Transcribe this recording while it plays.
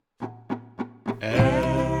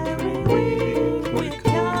Every week we're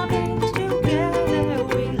coming together.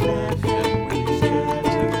 We laugh and we share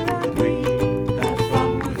and we have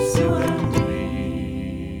fun with Sue and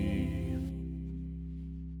me.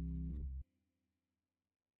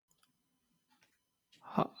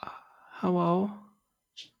 Hello?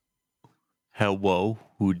 Hello,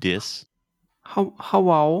 who dis?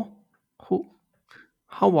 Hello?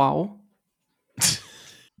 Hello?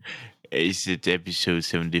 Is it episode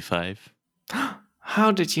 75?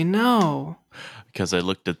 How did you know? Because I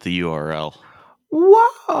looked at the URL.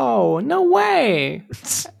 Whoa! No way!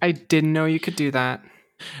 I didn't know you could do that.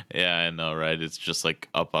 Yeah, I know, right? It's just like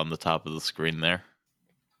up on the top of the screen there.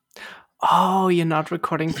 Oh, you're not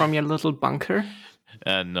recording from your little bunker?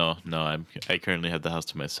 No, I currently have the house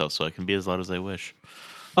to myself, so I can be as loud as I wish.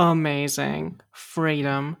 Amazing.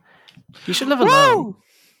 Freedom. You should live alone.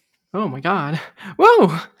 Oh my god.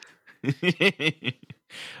 Whoa!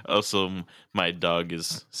 Also, my dog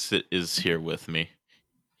is here with me.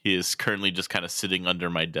 He is currently just kind of sitting under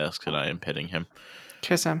my desk, and I am petting him.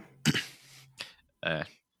 Kiss him. I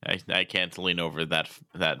can't lean over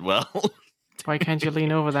that well. Why can't you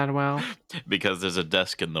lean over that well? Because there's a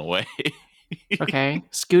desk in the way. Okay,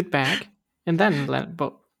 scoot back, and then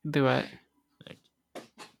do it.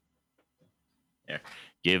 There.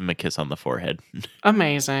 Give him a kiss on the forehead.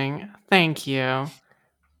 Amazing. Thank you.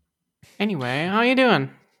 Anyway, how you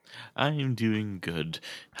doing? I am doing good.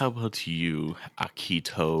 How about you,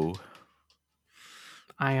 Akito?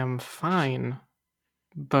 I am fine.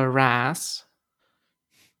 Barras.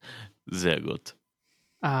 Sehr gut.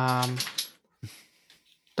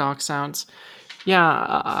 Dog sounds.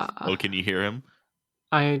 Yeah. Oh, can you hear him?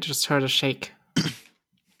 I just heard a shake,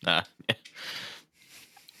 Yeah.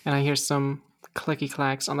 and I hear some clicky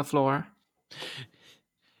clacks on the floor.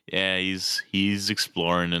 Yeah, he's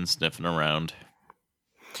exploring and sniffing around.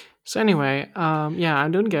 So anyway, yeah,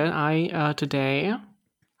 I'm doing good. Today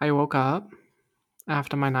I woke up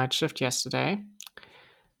after my night shift yesterday,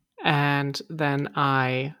 and then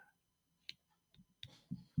I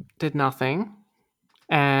did nothing.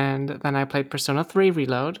 And then I played Persona 3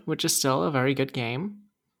 Reload, which is still a very good game.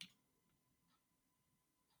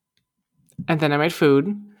 And then I made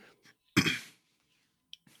food.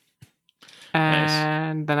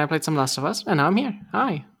 And then I played some Last of Us, and now I'm here.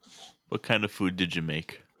 Hi. What kind of food did you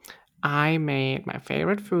make? I made my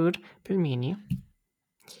favorite food, pelmeni.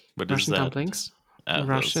 What Russian is that? dumplings.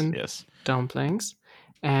 Russian Yes. Dumplings.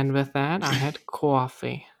 And with that, I had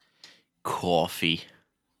coffee. Coffee.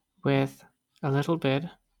 With a little bit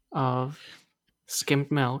of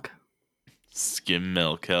skimmed milk. Skim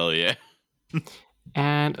milk, hell yeah.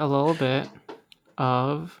 And a little bit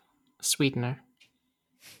of sweetener.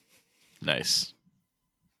 Nice.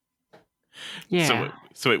 Yeah.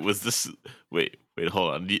 So wait, was this... Wait,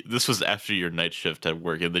 hold on. This was after your night shift at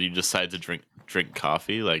work, and then you decided to drink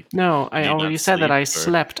coffee? Like, No, I did you already not said that I sleep, or-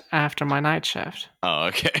 slept after my night shift. Oh,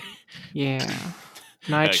 okay. Yeah.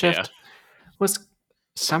 Night Okay, shift was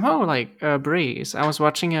somehow like a breeze. I was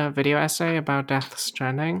watching a video essay about Death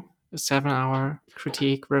Stranding, a 7-hour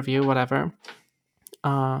critique, review, whatever.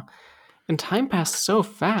 And time passed so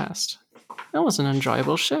fast. That was an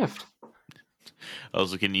enjoyable shift.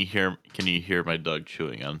 Also, can you hear my dog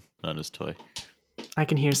chewing on his toy? I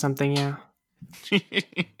can hear something, yeah.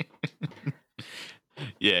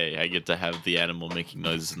 Yay, I get to have the animal making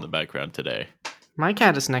noises in the background today. My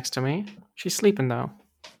cat is next to me. She's sleeping though.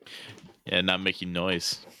 Yeah, not making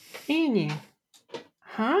noise. Annie.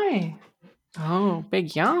 Hi. Oh,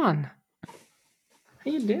 big yawn.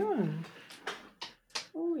 How you doing?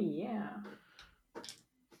 Oh yeah.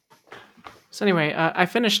 So anyway, I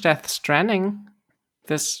finished Death Stranding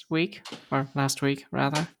this week, or last week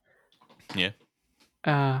rather. Yeah.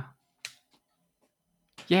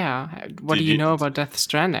 Yeah. What do you know about Death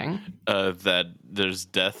Stranding? That there's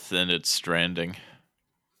death and it's stranding.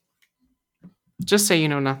 Just say you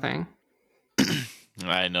know nothing.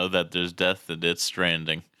 I know that there's death and it's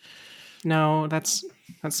stranding. No, that's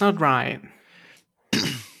not right.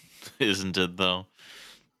 Isn't it though?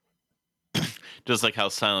 Just like how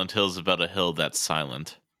Silent Hill's about a hill that's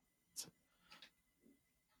silent.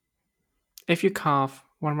 If you cough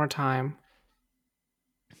one more time,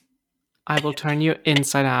 I will turn you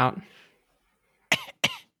inside out.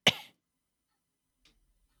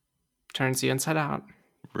 Turns you inside out.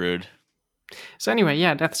 Rude. So anyway,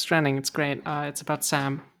 yeah, Death Stranding, it's great. It's about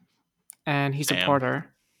Sam, and he's a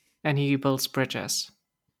porter, and he builds bridges.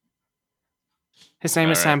 His name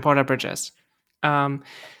is All Sam right. Porter Bridges.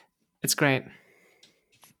 It's great.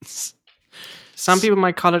 Some people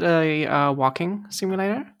might call it a walking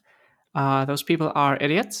simulator. Those people are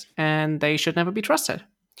idiots, and they should never be trusted.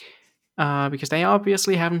 because they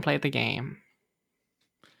obviously haven't played the game.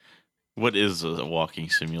 What is a walking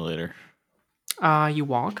simulator? You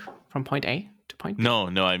walk from point A to point B. No,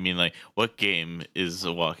 I mean like what game is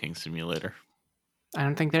a walking simulator? I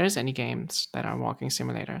don't think there is any games that are walking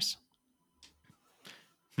simulators.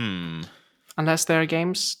 Unless there are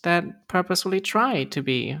games that purposefully try to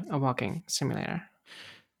be a walking simulator.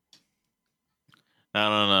 I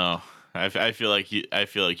don't know. I feel like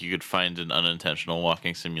you could find an unintentional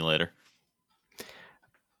walking simulator.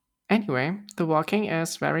 Anyway, the walking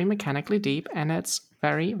is very mechanically deep and it's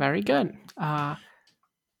very, very good.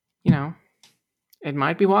 It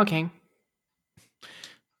might be walking.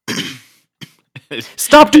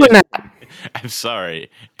 Stop doing that! I'm sorry.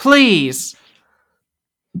 Please!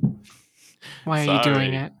 Why are you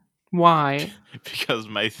doing Sorry. it? Why? Because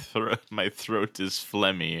my throat is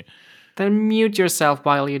phlegmy. Then mute yourself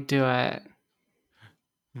while you do it.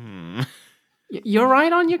 You're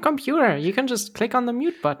right on your computer. You can just click on the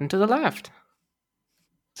mute button to the left.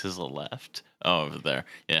 To the left. Oh, over there.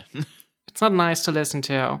 Yeah. It's not nice to listen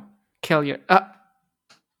to. Kill your...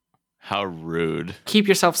 How rude. Keep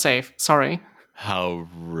yourself safe. Sorry. How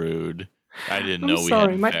rude. I didn't I'm know we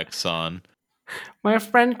sorry, had my- Vex on. My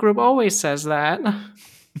friend group always says that.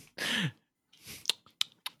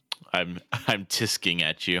 I'm tisking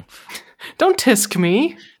at you. Don't tisk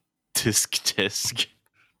me. Tisk.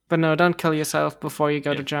 But no, don't kill yourself before you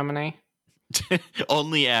go to Germany.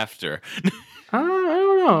 Only after. I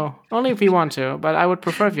don't know. Only if you want to, but I would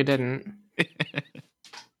prefer if you didn't.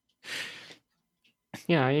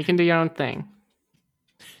 Yeah, you can do your own thing.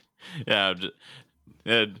 Yeah,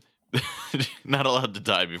 not allowed to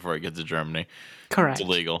die before I get to Germany. Correct. It's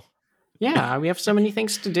illegal. Yeah, we have so many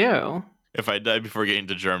things to do. If I die before getting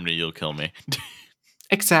to Germany, you'll kill me.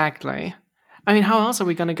 Exactly. I mean, how else are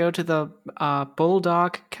we going to go to the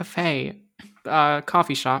Bulldog Cafe?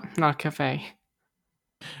 Coffee shop, not cafe.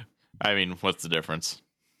 I mean, what's the difference?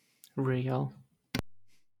 Real.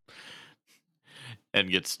 And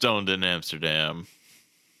get stoned in Amsterdam.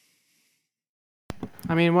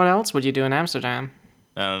 I mean, what else would you do in Amsterdam?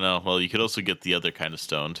 I don't know. Well, you could also get the other kind of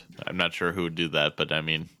stoned. I'm not sure who would do that, but I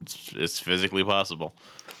mean, it's physically possible.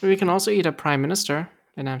 We can also eat a prime minister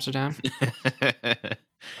in Amsterdam.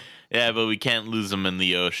 Yeah, but we can't lose them in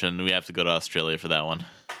the ocean. We have to go to Australia for that one.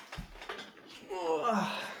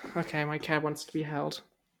 Okay, my cat wants to be held.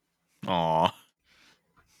 Aw.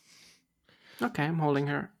 Okay, I'm holding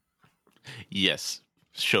her. Yes.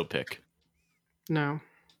 Show pic. No.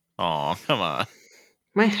 Aw, come on.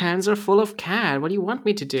 My hands are full of cat. What do you want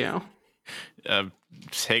me to do?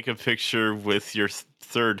 Take a picture with your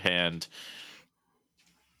third hand.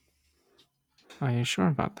 Are you sure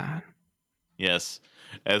about that? Yes.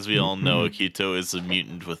 As we all know, Akito is a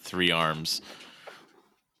mutant with 3 arms.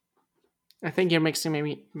 I think you're mixing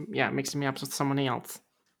me up with someone else.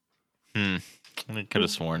 I could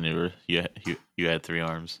have sworn you had 3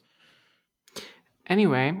 arms.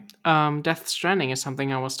 Anyway, Death Stranding is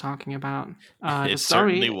something I was talking about. It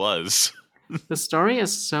certainly was. The story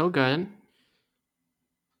is so good.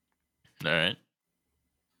 All right.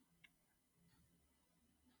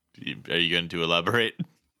 Are you going to elaborate?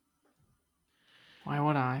 Why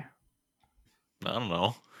would I? I don't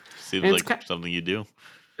know. Seems It's like something you do.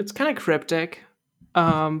 It's kind of cryptic,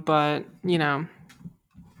 but you know,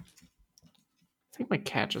 I think my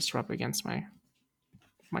cat just rubbed against my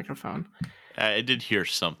microphone. I did hear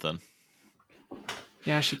something.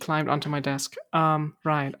 Yeah, she climbed onto my desk.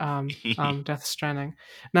 Right. Death Stranding.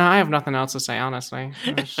 No, I have nothing else to say. Honestly,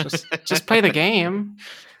 it's just play the game.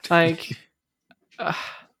 Like,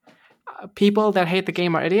 people that hate the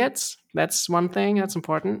game are idiots. That's one thing that's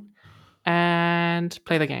important. And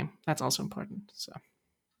play the game. That's also important. So.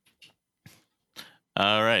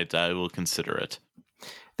 All right, I will consider it.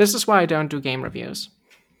 This is why I don't do game reviews.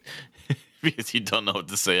 Because you don't know what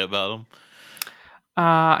to say about them?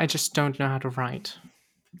 I just don't know how to write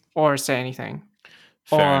or say anything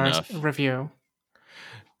Fair or enough. review.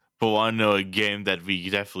 But want to know a game that we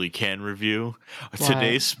definitely can review? What?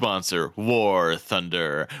 Today's sponsor, War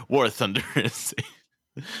Thunder. War Thunder is...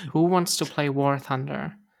 Who wants to play War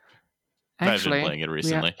Thunder? I've been playing it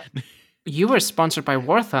recently. You were sponsored by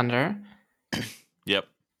War Thunder. Yep.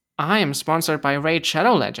 I am sponsored by Raid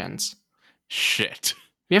Shadow Legends. Shit.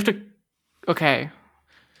 We have to... Okay.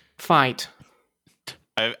 Fight.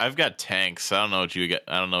 I've got tanks. I don't know what you get.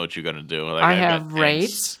 I don't know what you're gonna do. Like, I I've got have tanks.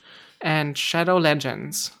 Raids and Shadow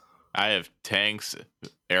Legends. I have tanks,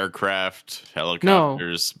 aircraft,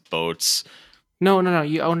 helicopters, boats, No.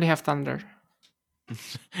 You only have Thunder.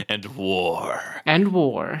 and war. And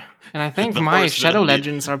War. And I think The my horsemen Shadow lead-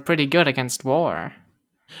 Legends are pretty good against War.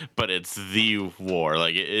 but it's the war.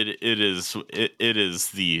 Like it is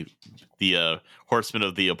the Horsemen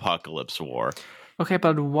of the Apocalypse war. Okay,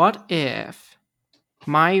 but what if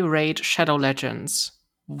my raid Shadow Legends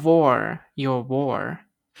wore your war?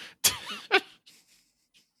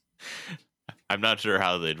 I'm not sure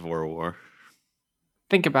how they'd war.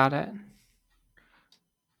 Think about it.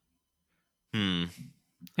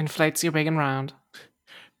 Inflates you big and round.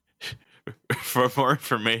 For more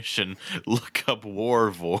information, look up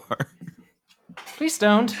War. Please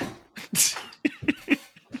don't.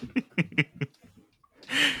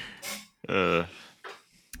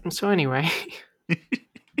 So anyway,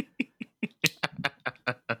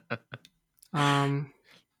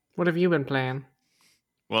 what have you been playing?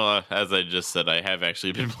 Well, as I just said, I have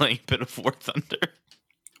actually been playing a bit of War Thunder.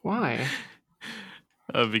 Why?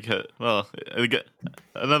 Because, well,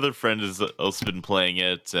 another friend has also been playing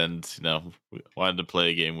it, and wanted to play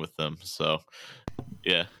a game with them. So,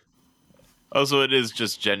 yeah. Also, it is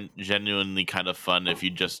just genuinely kind of fun if you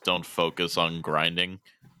just don't focus on grinding.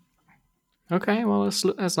 Okay, well, as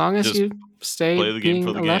long as Just you stay play the game being for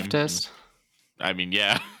a the game. leftist. I mean,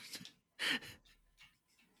 yeah.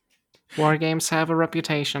 War games have a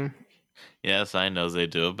reputation. Yes, I know they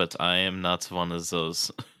do, but I am not one of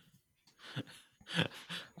those.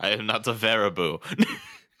 I am not a Varibu.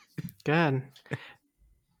 Good.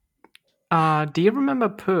 Do you remember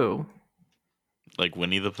Pooh? Like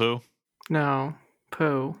Winnie the Pooh? No,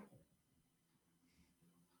 Pooh.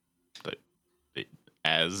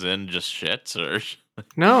 As in just shit? Or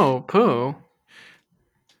No, Pooh.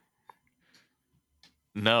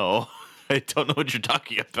 no, I don't know what you're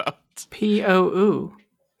talking about. P-O-U.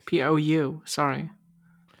 P-O-U, sorry.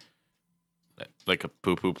 Like a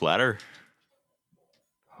poo-poo platter?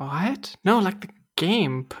 What? No, like the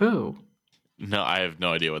game, Pooh. No, I have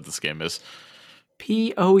no idea what this game is.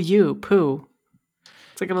 P-O-U, Pooh.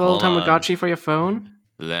 It's like a little Hold on. Tamagotchi for your phone.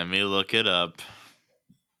 Let me look it up.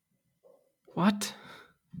 What?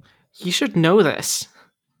 You should know this.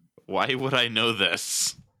 Why would I know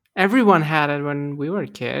this? Everyone had it when we were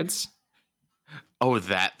kids. Oh,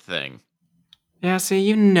 that thing. Yeah, see,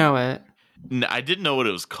 you know it. No, I didn't know what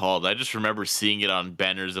it was called. I just remember seeing it on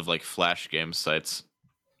banners of like Flash game sites.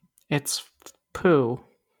 It's Pooh.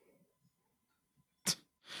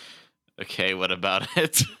 Okay, what about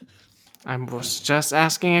it? I was just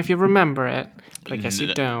asking if you remember it, but I guess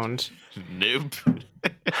you don't. Nope.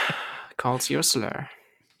 Calls you a slur.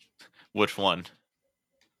 Which one?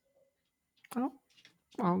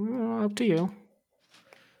 Well, up to you.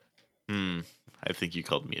 I think you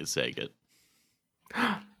called me a Zagat.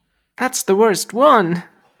 That's the worst one!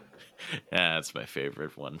 Yeah, that's my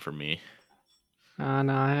favorite one for me.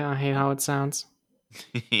 No, I hate how it sounds.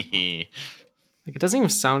 Like, it doesn't even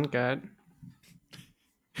sound good.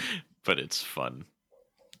 But it's fun.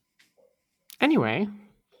 Anyway.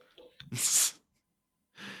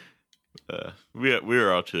 We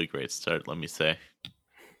are off to a great start, let me say.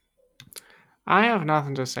 I have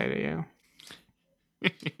nothing to say to you.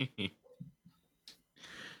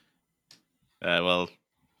 Well,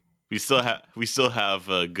 we still have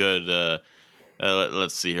a good.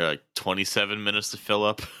 Let's see here, like 27 minutes to fill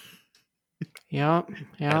up. Yep.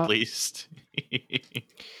 At least.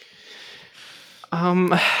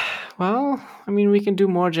 Well, I mean, we can do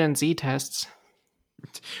more Gen Z tests.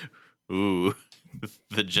 Ooh,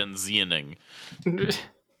 the Gen Z-ing.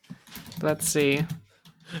 Let's see.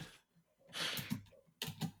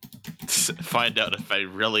 Find out if I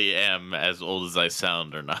really am as old as I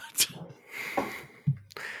sound or not. I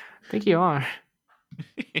think you are.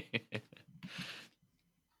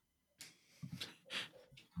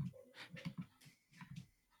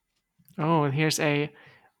 Oh, and here's a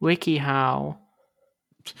WikiHow.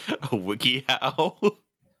 A WikiHow?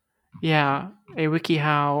 Yeah, a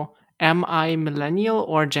WikiHow. Am I millennial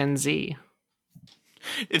or Gen Z?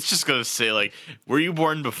 It's just gonna say, like, were you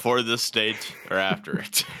born before this date or after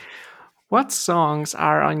it? What songs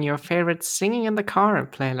are on your favorite Singing in the Car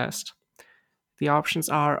playlist? The options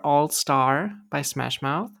are All Star by Smash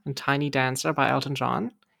Mouth and Tiny Dancer by Elton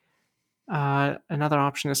John. Another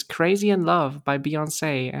option is Crazy in Love by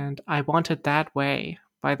Beyonce and I Want It That Way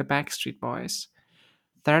by the Backstreet Boys.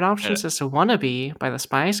 Third option is Wannabe by the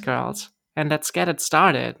Spice Girls and Let's Get It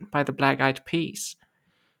Started by the Black Eyed Peas.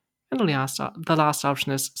 And the last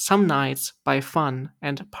option is Some Nights by Fun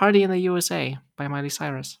and Party in the USA by Miley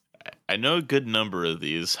Cyrus. I know a good number of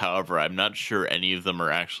these, however, I'm not sure any of them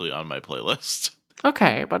are actually on my playlist.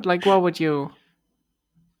 Okay, but like, what would you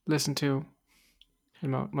listen to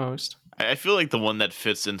most? I feel like the one that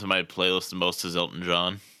fits into my playlist the most is Elton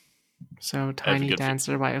John. So, Tiny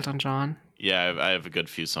Dancer by Elton John. Yeah, I have a good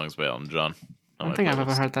few songs by Elton John. I on don't my think I've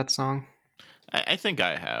ever playlist. heard that song. I think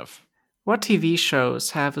I have. What TV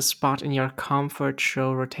shows have a spot in your comfort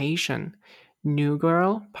show rotation? New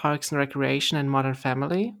Girl, Parks and Recreation, and Modern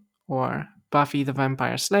Family? Or Buffy the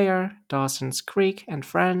Vampire Slayer, Dawson's Creek, and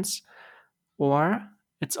Friends? Or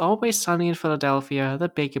It's Always Sunny in Philadelphia, The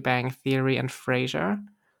Big Bang Theory, and Frasier?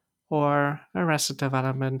 Or Arrested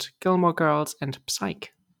Development, Gilmore Girls, and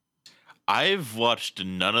Psych? I've watched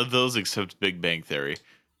none of those except Big Bang Theory.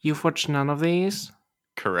 You've watched none of these?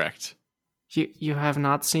 Correct. You have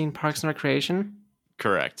not seen Parks and Recreation?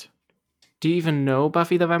 Correct. Do you even know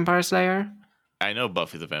Buffy the Vampire Slayer? I know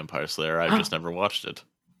Buffy the Vampire Slayer. I've just never watched it.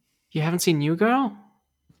 You haven't seen New Girl?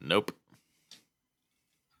 Nope.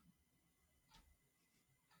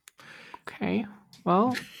 Okay.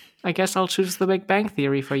 Well, I guess I'll choose the Big Bang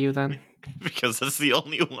Theory for you then. Because that's the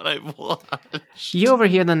only one I've watched. You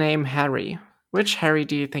overhear the name Harry. Which Harry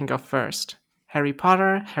do you think of first? Harry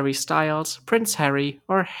Potter, Harry Styles, Prince Harry,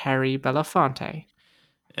 or Harry Belafonte?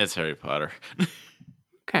 It's Harry Potter.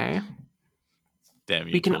 Okay. Damn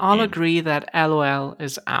you. We can all Tolkien. agree that LOL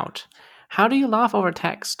is out. How do you laugh over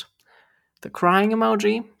text? The crying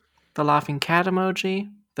emoji, the laughing cat emoji,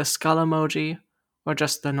 the skull emoji, or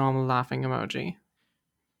just the normal laughing emoji?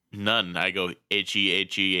 None. I go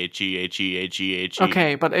H-E-H-E-H-E-H-E-H-E-H-E.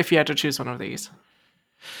 Okay, but if you had to choose one of these.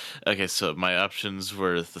 Okay, so my options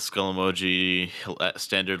were the skull emoji,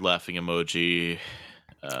 standard laughing emoji.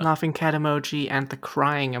 Laughing cat emoji and the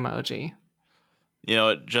crying emoji. You know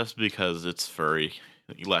what? Just because it's furry.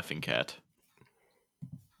 Laughing cat.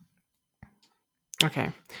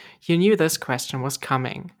 Okay, you knew this question was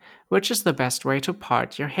coming. Which is the best way to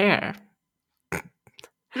part your hair?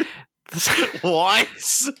 What?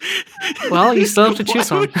 Well, you still have to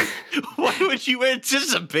choose one. Why would you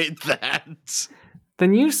anticipate that?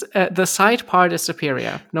 The side part is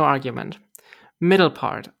superior, no argument. Middle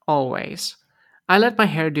part, always. I let my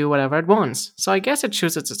hair do whatever it wants, so I guess it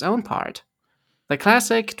chooses its own part. The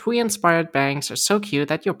classic, twee-inspired bangs are so cute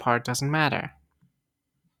that your part doesn't matter.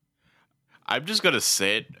 I'm just gonna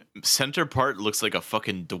say it. Center part looks like a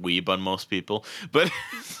fucking dweeb on most people, but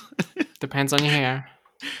Depends on your hair.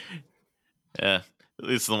 yeah, at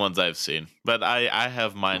least the ones I've seen. But I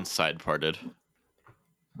have mine side parted.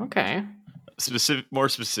 Okay. More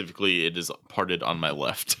specifically, it is parted on my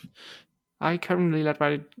left. I currently let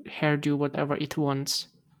my hair do whatever it wants.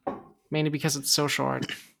 Mainly because it's so short.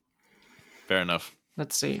 Fair enough.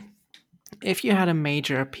 Let's see. If you had a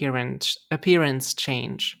major appearance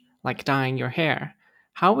change, like dyeing your hair,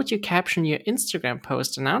 how would you caption your Instagram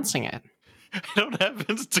post announcing it? I don't have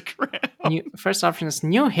Instagram. First option is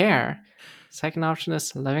new hair. Second option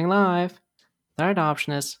is living life. Third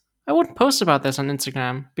option is I wouldn't post about this on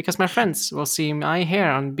Instagram because my friends will see my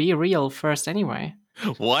hair on Be Real first anyway.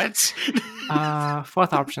 What?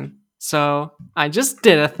 Fourth option. So I just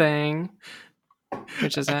did a thing.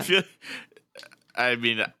 Which is it?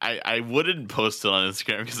 I wouldn't post it on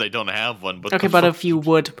Instagram because I don't have one. But Okay, but if you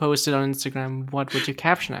would post it on Instagram, what would you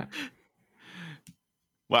caption it?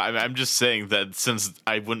 Well, I'm just saying that since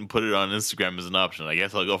I wouldn't put it on Instagram as an option, I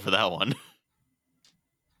guess I'll go for that one.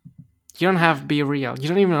 You don't have Be Real. You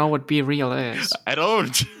don't even know what Be Real is. I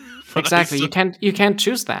don't. Exactly. You can't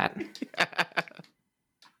choose that.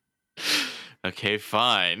 Okay,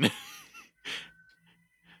 fine.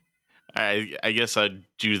 I guess I'd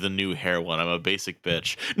do the new hair one. I'm a basic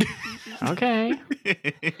bitch. Okay.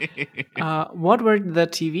 What were the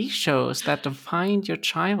TV shows that defined your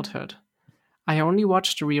childhood? I only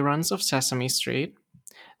watched reruns of Sesame Street,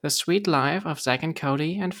 The Sweet Life of Zack and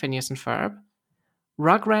Cody and Phineas and Ferb,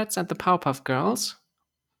 Rugrats and the Powerpuff Girls,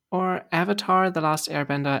 or Avatar: The Last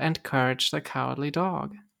Airbender and Courage the Cowardly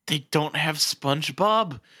Dog. They don't have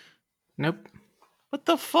SpongeBob? Nope. What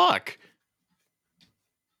the fuck?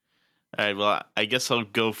 Alright, well, I guess I'll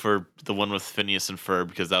go for the one with Phineas and Ferb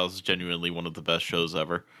because that was genuinely one of the best shows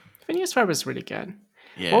ever. Phineas and Ferb is really good.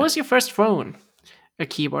 Yeah. What was your first phone? A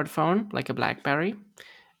keyboard phone, like a BlackBerry?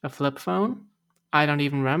 A flip phone? I don't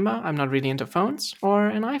even remember. I'm not really into phones. Or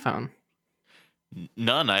an iPhone?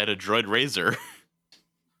 None. I had a Droid Razor.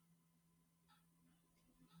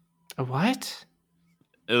 A what?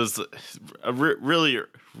 It was a really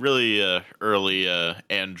early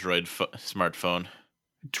Android smartphone.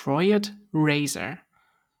 Droid Razor.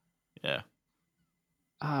 Yeah.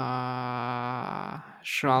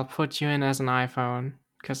 Sure, I'll put you in as an iPhone,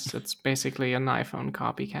 because it's basically an iPhone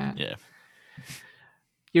copycat. Yeah.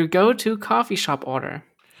 Your go-to coffee shop order: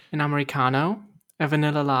 an Americano, a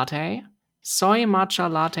vanilla latte, soy matcha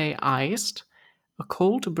latte iced, a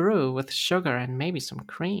cold brew with sugar and maybe some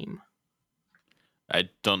cream. I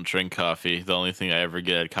don't drink coffee. The only thing I ever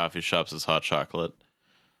get at coffee shops is hot chocolate.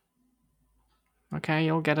 Okay,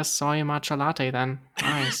 you'll get a soy matcha latte then.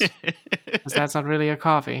 Nice. Because that's not really a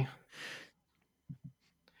coffee.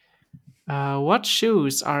 What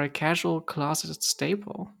shoes are a casual closet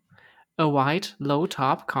staple? A white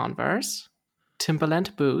low-top Converse,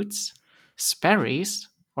 Timberland boots, Sperry's,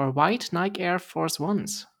 or white Nike Air Force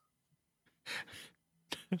Ones?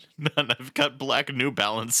 None. I've got black New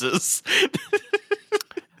Balances.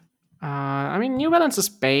 I mean, New Balance is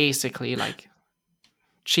basically like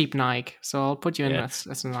cheap Nike, so I'll put you in Yeah.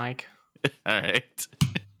 as a Nike. All right.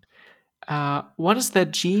 What is the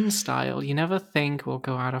jean style you never think will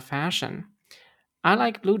go out of fashion? I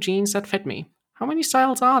like blue jeans that fit me. How many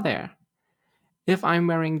styles are there? If I'm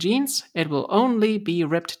wearing jeans, it will only be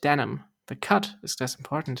ripped denim. The cut is less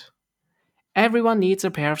important. Everyone needs a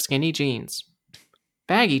pair of skinny jeans.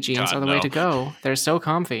 Baggy jeans are God, the way no. to go. They're so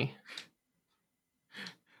comfy.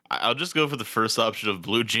 I'll just go for the first option of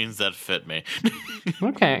blue jeans that fit me.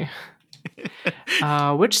 Okay.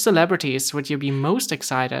 Which celebrities would you be most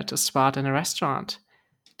excited to spot in a restaurant?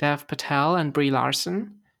 Dev Patel and Brie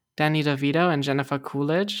Larson, Danny DeVito and Jennifer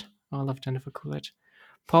Coolidge. Oh, I love Jennifer Coolidge.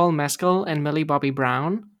 Paul Mescal and Millie Bobby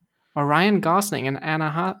Brown, or Ryan Gosling and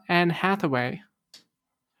Anne Hathaway.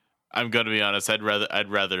 I'm gonna be honest. I'd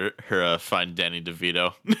rather her find Danny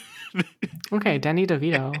DeVito. Okay, Danny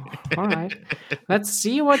DeVito. All right. Let's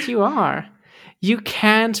see what you are. You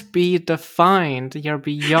can't be defined. You're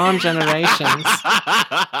beyond generations.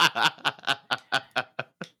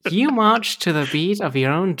 You march to the beat of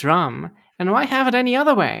your own drum, and why have it any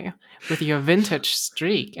other way? With your vintage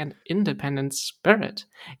streak and independent spirit,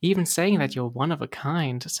 even saying that you're one of a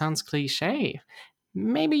kind sounds cliche.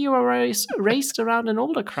 Maybe you were raised around an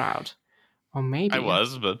older crowd. Or maybe, I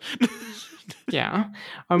was, but yeah,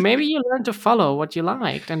 or maybe you learned to follow what you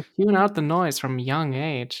liked and tune out the noise from a young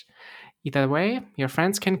age. Either way, your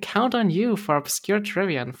friends can count on you for obscure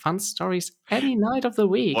trivia and fun stories any night of the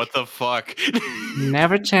week. what the fuck?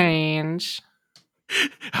 Never change.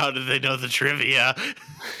 How did they know the trivia?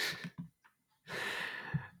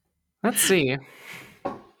 Let's see.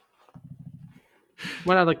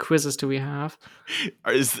 What other quizzes do we have?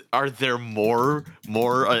 Are there more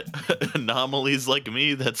anomalies like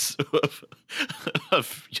me that's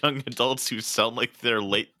of young adults who sound like they're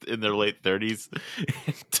in their late 30s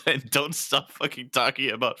and don't stop fucking talking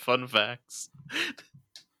about fun facts?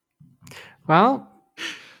 Well,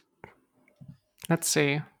 let's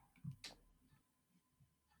see.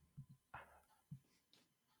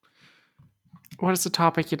 What is the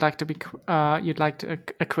topic you'd like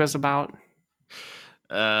a quiz about?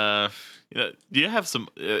 Do you have some?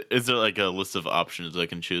 Is there like a list of options I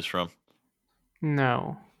can choose from?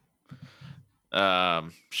 No.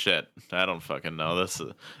 Shit, I don't fucking know. I This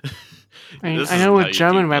know isn't a how you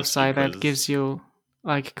German do BuzzFeed website that quizzes. gives you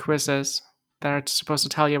like quizzes that are supposed to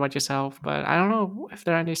tell you about yourself, but I don't know if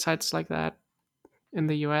there are any sites like that in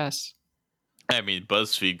the US. I mean,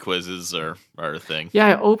 BuzzFeed quizzes are a thing. Yeah,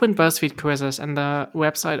 I opened BuzzFeed quizzes and the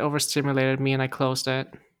website overstimulated me and I closed it.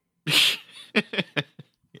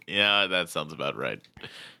 Yeah, that sounds about right.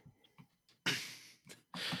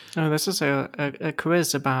 Oh, this is a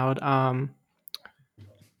quiz about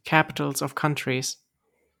capitals of countries.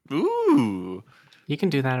 Ooh, You can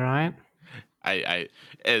do that, right?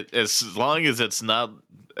 as long as it's not,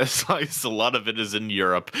 as long as a lot of it is in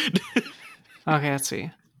Europe. Okay, let's see.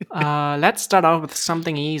 Let's start off with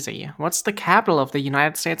something easy. What's the capital of the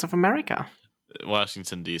United States of America?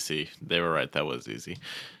 Washington D.C. They were right. That was easy.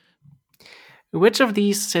 Which of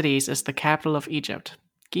these cities is the capital of Egypt?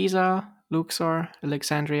 Giza, Luxor,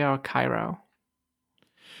 Alexandria, or Cairo?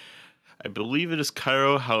 I believe it is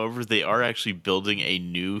Cairo. However, they are actually building a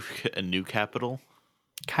new capital.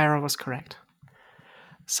 Cairo was correct.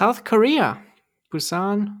 South Korea.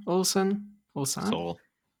 Busan, Ulsan,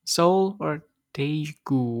 Seoul, or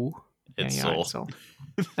Daegu? It's yeah, Seoul. it's Seoul.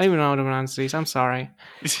 I don't even know how to pronounce these. I'm sorry.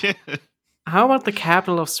 How about the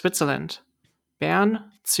capital of Switzerland?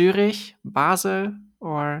 Bern, Zurich, Basel,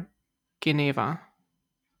 or Geneva?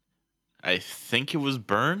 I think it was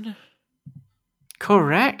Bern.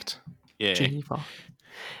 Correct. Yeah. Geneva.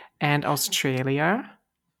 And Australia?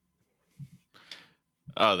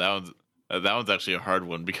 Oh, that one's actually a hard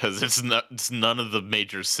one because it's none of the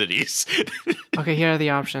major cities. Okay, here are the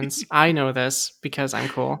options. I know this because I'm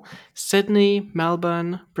cool. Sydney,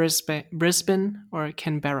 Melbourne, Brisbane, or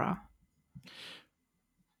Canberra?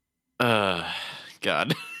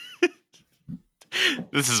 God.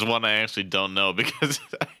 This is one I actually don't know because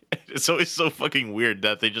it's always so fucking weird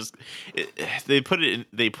that they put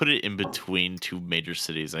it in between two major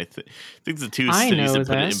cities. I think the two I cities know that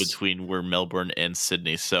put it in this. between were Melbourne and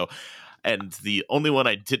Sydney. So And the only one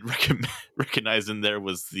I did recognize in there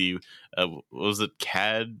was the what was it,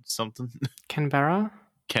 Cad something? Canberra?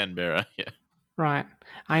 Canberra, yeah. Right.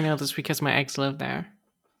 I know this because my ex lived there.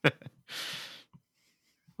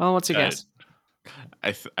 Well, what's your guess?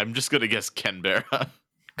 I'm just gonna guess Canberra.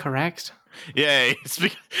 Correct. Yay! It's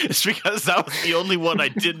because that was the only one I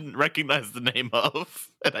didn't recognize the name of,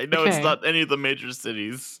 and I know Okay. it's not any of the major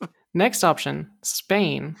cities. Next option,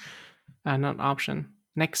 Spain. Not option.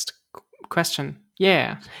 Next question.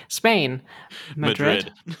 Yeah, Spain.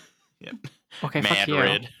 Madrid. Yep. Okay, fuck you.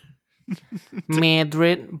 Madrid.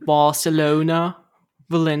 Madrid, Barcelona,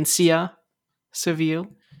 Valencia, Seville.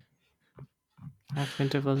 I've been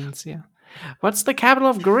to Valencia. What's the capital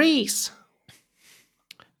of Greece?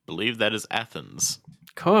 Believe that is Athens.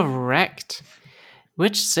 Correct.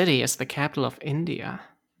 Which city is the capital of India?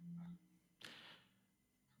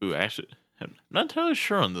 Ooh, actually, I'm not entirely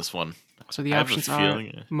sure on this one. So the I have a options are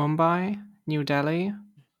feeling- Mumbai, New Delhi,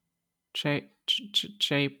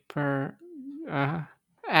 Jaipur,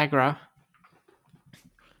 Agra.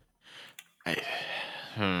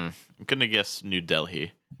 I'm gonna guess New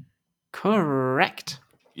Delhi. Correct.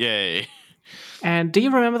 Yay! And do you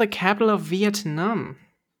remember the capital of Vietnam?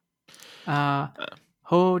 Ho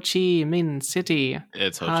Chi Minh City.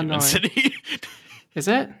 It's Ho Chi Minh Hanoi. City. Is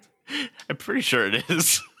it? I'm pretty sure it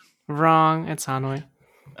is. Wrong. It's Hanoi.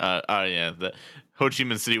 Yeah. The Ho Chi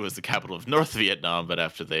Minh City was the capital of North Vietnam, but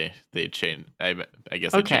after they changed, I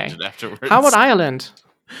guess they Okay. changed it afterwards. How about Ireland?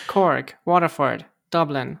 Cork, Waterford,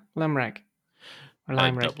 Dublin, Limerick. Or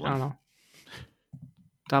Limerick. Dublin. I don't know.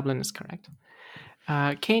 Dublin is correct.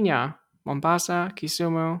 Kenya, Mombasa,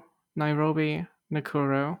 Kisumu, Nairobi,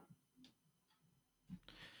 Nakuru.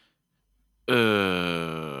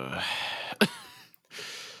 I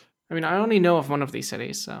mean, I only know of one of these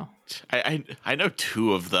cities, so. I know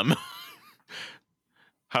two of them.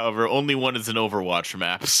 However, only one is an Overwatch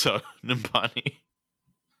map, so Nimbani.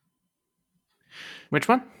 Which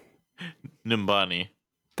one? Nimbani.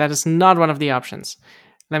 That is not one of the options.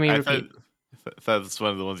 Let me I repeat. thought that's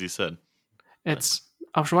one of the ones you said. It's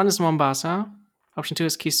option 1 is Mombasa. Option 2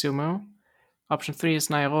 is Kisumu. Option 3 is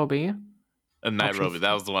Nairobi. Nairobi.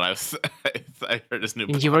 That was the one I was. I heard as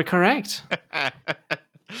Nimbani. You were correct.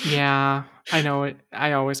 Yeah, I know it.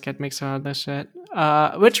 I always get mixed up with this shit.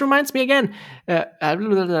 Which reminds me again,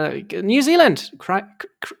 New Zealand,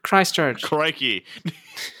 Christchurch, Crikey!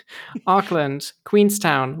 Auckland,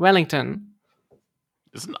 Queenstown, Wellington.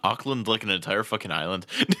 Isn't Auckland like an entire fucking island?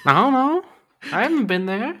 I don't know. I haven't been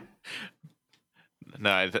there.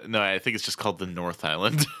 No, I think it's just called the North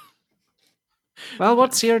Island. Well,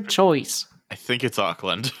 what's your choice? I think it's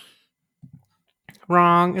Auckland.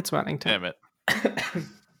 Wrong. It's Wellington. Damn it.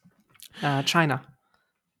 China.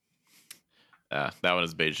 That one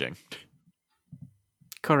is Beijing.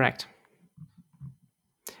 Correct.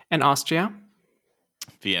 And Austria.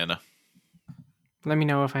 Vienna. Let me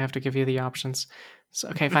know if I have to give you the options. So,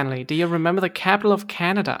 okay, finally, do you remember the capital of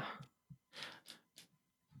Canada?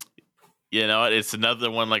 You know what? It's another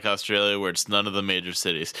one like Australia where it's none of the major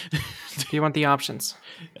cities. Do you want the options?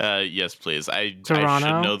 Yes, please. I Toronto?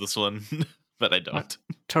 should know this one, but I don't.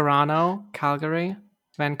 Toronto, Calgary,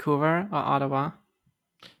 Vancouver, or Ottawa?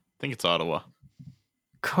 I think it's Ottawa.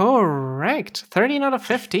 Correct. 13 out of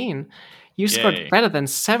 15. You scored Yay. better than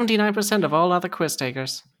 79% of all other quiz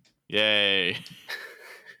takers. Yay.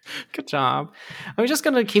 Good job. Are we just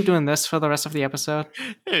going to keep doing this for the rest of the episode?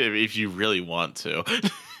 If you really want to.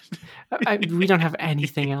 We don't have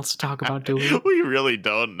anything else to talk about, do we? We really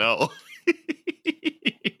don't know.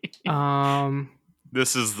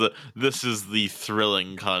 This is the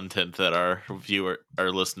thrilling content that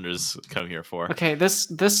our listeners come here for. Okay, this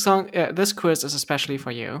quiz is especially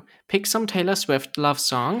for you. Pick some Taylor Swift love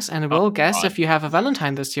songs, and we'll guess if you have a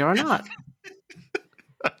Valentine this year or not.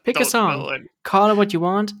 Pick a Don't song. know it. Call it what you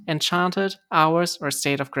want. Enchanted, Hours, or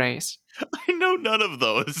State of Grace. I know none of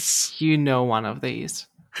those. You know one of these.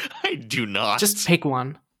 I do not. Just pick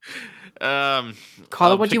one. Call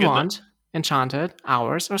I'll it what you pick a want. Enchanted,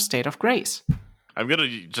 Hours, or State of Grace. I'm gonna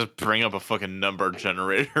just bring up a fucking number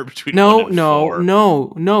generator between No, 1 and 4.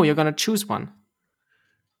 no. You're gonna choose one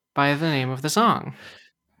by the name of the song.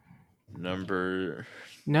 Number.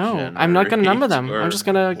 No, I'm not gonna number them. generator I'm just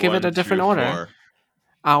gonna give it a 1 different through order. 4.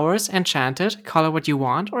 Hours, Enchanted, Call It What You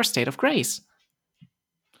Want, or State of Grace.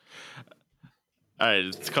 All right,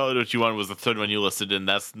 let's call it what you want was the third one you listed, and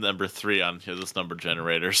that's number 3 on here, this number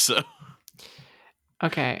generator. So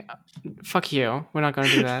Okay, fuck you. We're not gonna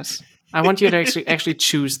do this. I want you to actually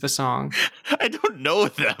choose the song. I don't know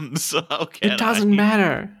them, so how can It doesn't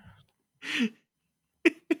matter.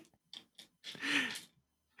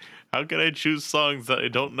 How can I choose songs that I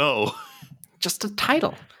don't know? just a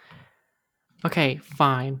title. Okay,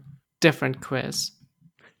 fine. Different quiz.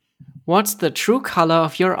 What's the true color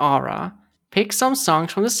of your aura? Pick some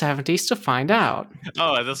songs from the 70s to find out.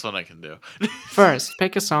 Oh, this one I can do. First,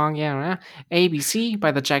 pick a song, yeah, ABC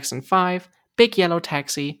by the Jackson 5, Big Yellow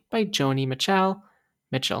Taxi by Joni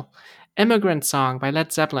Mitchell, Immigrant Song by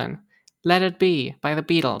Led Zeppelin, Let It Be by the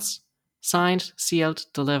Beatles, Signed, Sealed,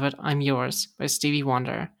 Delivered, I'm Yours by Stevie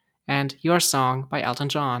Wonder, and Your Song by Elton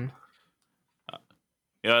John.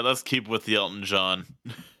 Yeah, let's keep with the Elton John.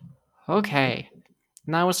 Okay,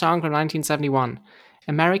 now a song from 1971.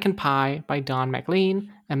 American Pie by Don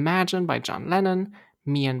McLean, Imagine by John Lennon,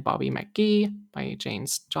 Me and Bobby McGee by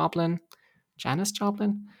Janis Joplin,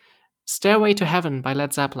 Stairway to Heaven by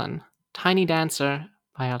Led Zeppelin, Tiny Dancer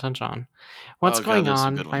by Elton John, What's Oh god, Going there's some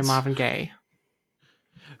On good by ones. Marvin Gaye.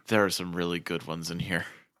 There are some really good ones in here.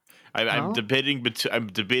 I'm Oh, debating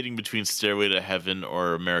between Stairway to Heaven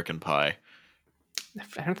or American Pie.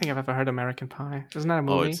 I don't think I've ever heard American Pie. Isn't that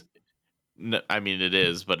a Oh, movie? I mean it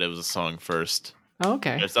is, but it was a song first. Oh,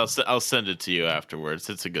 okay. Yes, I'll send it to you afterwards.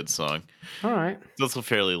 It's a good song. All right. It's also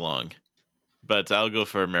fairly long, but I'll go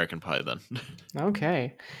for American Pie then.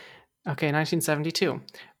 Okay. Okay, 1972.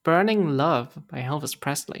 Burning Love by Elvis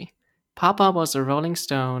Presley. Papa Was a Rolling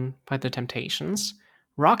Stone by The Temptations.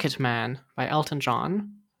 Rocket Man by Elton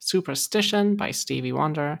John. Superstition by Stevie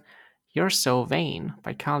Wonder. You're So Vain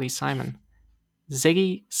by Carly Simon.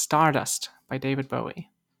 Ziggy Stardust by David Bowie.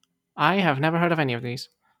 I have never heard of any of these.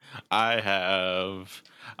 I have.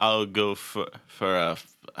 I'll go for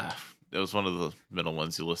it was one of the middle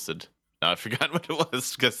ones you listed. Now I forgot what it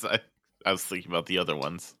was because I was thinking about the other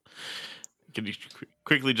ones. Can you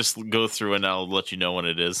quickly just go through and I'll let you know when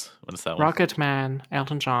it is? When it's that one? Rocket Man,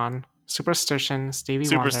 Elton John. Superstition, Stevie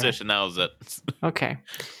Wonder. Superstition. That was it. Okay.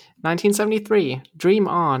 1973. Dream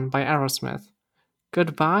On by Aerosmith.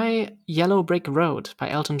 Goodbye, Yellow Brick Road by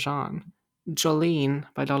Elton John. Jolene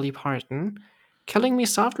by Dolly Parton. Killing Me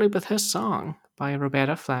Softly with His Song by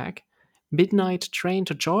Roberta Flack. Midnight Train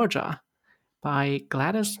to Georgia by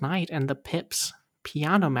Gladys Knight and the Pips.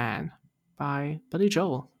 Piano Man by Billy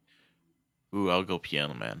Joel. Ooh, I'll go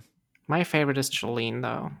Piano Man. My favorite is Jolene,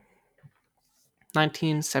 though.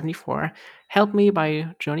 1974. Help Me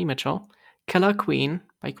by Joni Mitchell. Killer Queen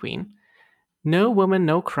by Queen. No Woman,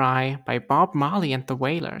 No Cry by Bob Marley and the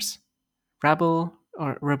Wailers. Rebel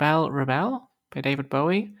by David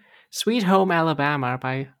Bowie. Sweet Home Alabama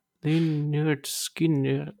by Leonard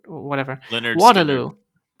Skinner, whatever. Leonard Waterloo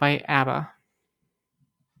by ABBA.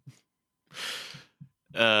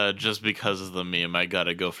 Just because of the meme, I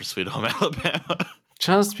gotta go for Sweet Home Alabama.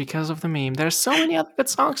 Just because of the meme. There's so many other good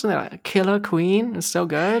songs in there. Killer Queen is so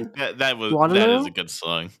good. that Waterloo? is a good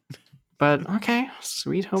song. But okay,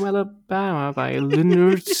 Sweet Home Alabama by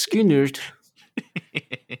Leonard Skinner.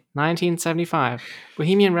 1975.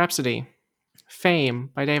 Bohemian Rhapsody. Fame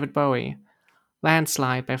by David Bowie.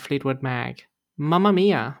 Landslide by Fleetwood Mac. Mamma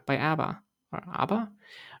Mia by ABBA. Or ABBA?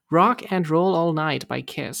 Rock and Roll All Night by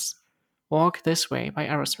Kiss. Walk This Way by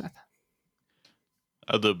Aerosmith.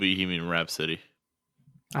 Other Bohemian Rhapsody.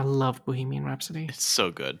 I love Bohemian Rhapsody. It's so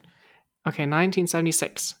good. Okay,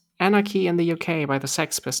 1976. Anarchy in the UK by the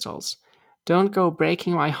Sex Pistols. Don't Go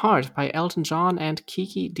Breaking My Heart by Elton John and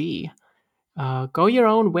Kiki D. Go Your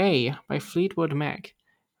Own Way by Fleetwood Mac.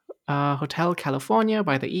 Hotel California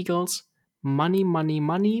by the Eagles. Money, Money,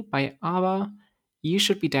 Money by ABBA. You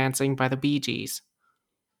Should Be Dancing by the Bee Gees.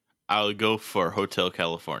 I'll go for Hotel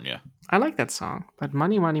California. I like that song, but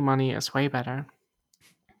Money, Money, Money is way better.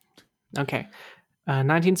 Okay.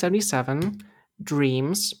 1977.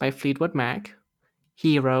 Dreams by Fleetwood Mac.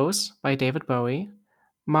 Heroes by David Bowie.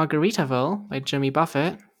 Margaritaville by Jimmy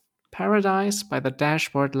Buffett. Paradise by the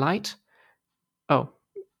Dashboard Light. Oh,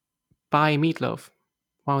 by Meatloaf.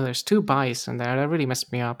 Wow, there's two buys in there. That really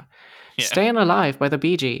messed me up. Yeah. Stayin' Alive by the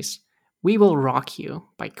Bee Gees. We Will Rock You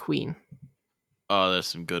by Queen. Oh, there's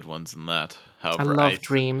some good ones in that. I However, love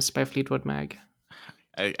Dreams by Fleetwood Mac.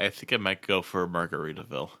 I think I might go for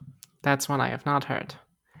Margaritaville. That's one I have not heard.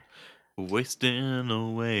 Wasting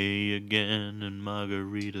away again in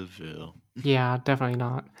Margaritaville. Yeah, definitely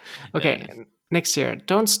not. Okay, next year.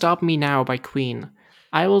 Don't Stop Me Now by Queen.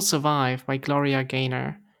 I Will Survive by Gloria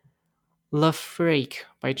Gaynor. Love Freak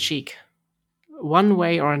by Cheek. One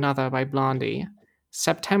Way or Another by Blondie.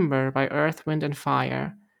 September by Earth, Wind and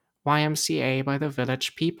Fire. YMCA by the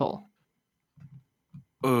Village People.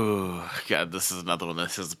 Oh god, this is another one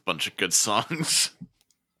that has a bunch of good songs.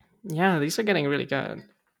 Yeah, these are getting really good.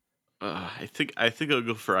 I think I'll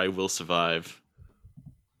go for I Will Survive.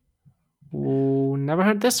 Ooh, never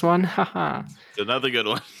heard this one. Haha. It's another good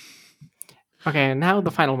one. Okay, now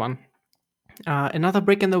the final one. Another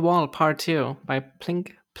Brick in the Wall, Part 2 by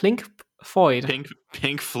Plink Floyd.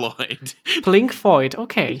 Pink Floyd. Plink Floyd,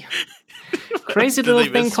 okay. Crazy Did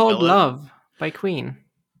Little they Thing Called misspell it? Love by Queen.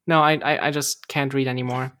 No, I just can't read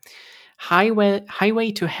anymore.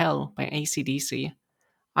 Highway to Hell by AC/DC.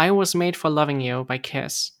 I Was Made for Loving You by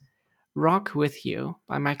Kiss. Rock With You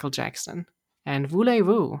by Michael Jackson. And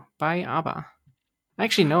Voulez-Vous by ABBA. I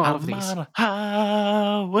actually know all of I'm these. on a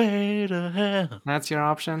highway to hell. That's your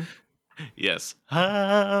option. Yes.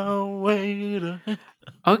 Highway to hell.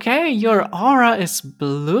 Okay, your aura is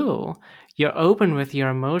blue. You're open with your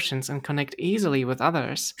emotions and connect easily with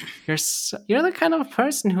others. You're the kind of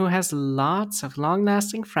person who has lots of long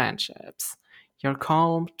lasting friendships. You're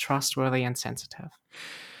calm, trustworthy, and sensitive.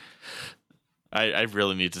 I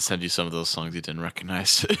really need to send you some of those songs you didn't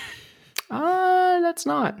recognize. Let's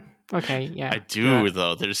not. Okay, yeah. I do,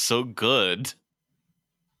 though. They're so good.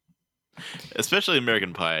 Especially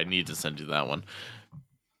American Pie. I need to send you that one.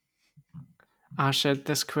 Ah, shit,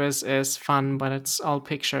 this quiz is fun, but it's all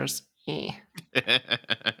pictures. Eh.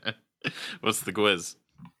 What's the quiz?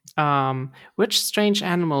 Which strange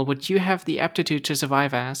animal would you have the aptitude to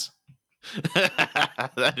survive as?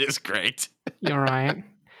 That is great. You're right.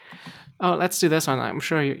 Oh, let's do this one. I'm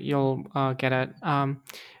sure you'll get it.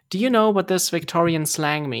 Do you know what this Victorian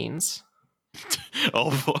slang means?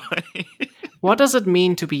 Oh boy. What does it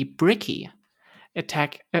mean to be bricky?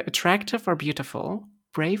 Attractive or beautiful?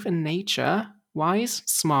 Brave in nature? Wise?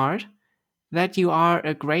 Smart? That you are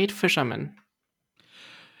a great fisherman?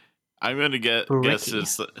 I'm gonna guess Bricky.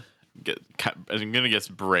 it's I'm gonna guess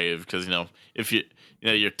brave because if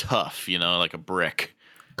you're tough, like a brick.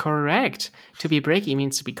 Correct. To be bricky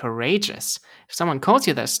means to be courageous. If someone calls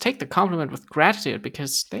you this, take the compliment with gratitude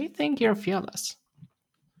because they think you're fearless.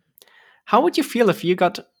 How would you feel if you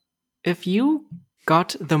got the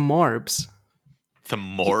morbs? The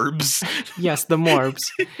morbs. Yes, the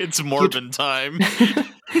morbs. It's morbin time.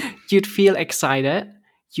 You'd feel excited.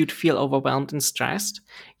 You'd feel overwhelmed and stressed.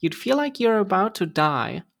 You'd feel like you're about to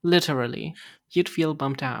die, literally. You'd feel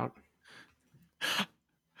bummed out.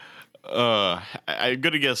 I'm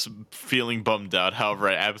gonna guess feeling bummed out. However,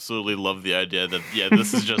 I absolutely love the idea that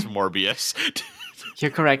this is just Morbius.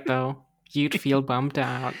 You're correct, though. You'd feel bummed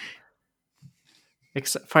out.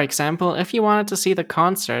 For example, if you wanted to see the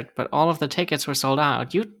concert, but all of the tickets were sold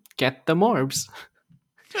out, you'd get the morbs.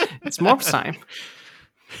 It's morbs time.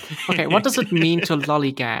 Okay, what does it mean to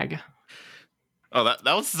lollygag? Oh,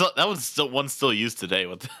 that was still one still used today.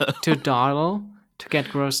 What the? To dawdle? To get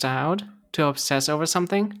grossed out? To obsess over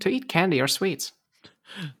something? To eat candy or sweets?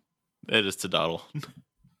 It is to dawdle.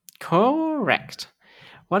 Correct.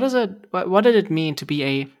 What did it mean to be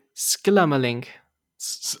a skillimalink?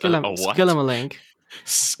 A what? Skillimalink.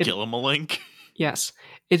 Skillimalink? Yes.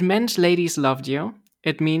 It meant ladies loved you.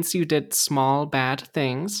 It means you did small bad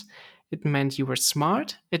things. It meant you were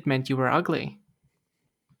smart. It meant you were ugly.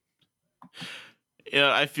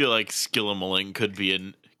 Yeah, I feel like skillimalink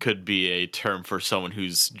could be a term for someone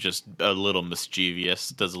who's just a little mischievous,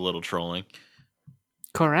 does a little trolling.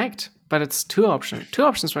 Correct. But it's two options. Two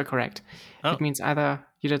options were correct. Oh. It means either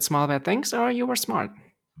you did small bad things or you were smart.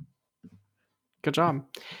 Good job.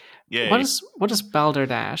 Yeah. What is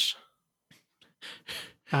balderdash?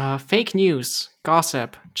 Fake news,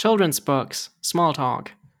 gossip, children's books, small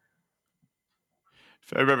talk.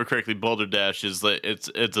 If I remember correctly, balderdash is like it's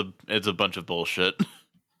a bunch of bullshit.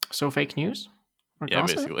 So fake news? Or Yeah,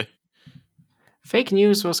 gossip? basically. Fake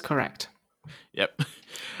news was correct. Yep.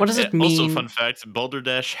 What does it mean? Also, fun fact: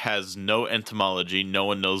 balderdash has no etymology. No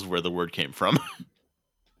one knows where the word came from.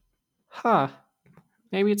 Huh.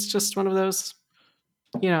 Maybe it's just one of those,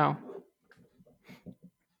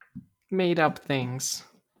 made up things.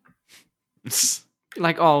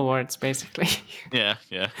 Like all words, basically. Yeah.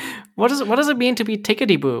 What does it mean to be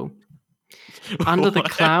tickety-boo? Under the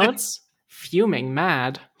What? clouds? Fuming,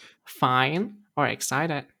 mad, fine, or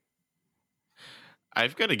excited?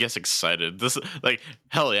 I've got to guess excited. This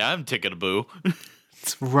hell yeah, I'm ticking a boo.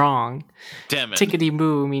 It's wrong. Damn it.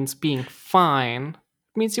 Tickety-boo means being fine.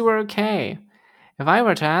 It means you were okay. If I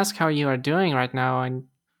were to ask how you are doing right now, and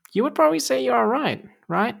you would probably say you're alright,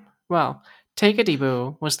 right? Well,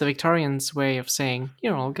 tickety-boo was the Victorians' way of saying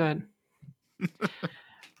you're all good.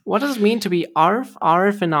 What does it mean to be arf,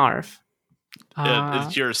 arf, and arf?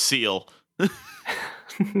 It's your seal.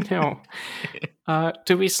 No.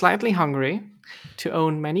 To be slightly hungry, to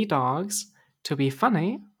own many dogs, to be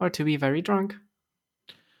funny, or to be very drunk?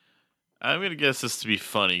 I'm gonna guess this to be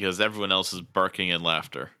funny because everyone else is barking in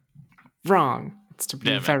laughter. Wrong. It's to be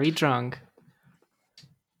Damn it. very drunk.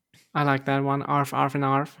 I like that one. Arf, arf, and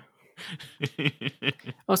arf.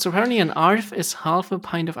 Oh, so apparently an arf is half a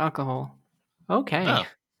pint of alcohol. Okay.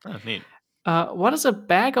 Oh, neat. What is a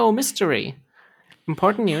bag o' mystery?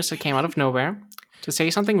 Important news that came out of nowhere. To say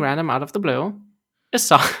something random out of the blue. A,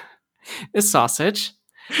 sau- a sausage.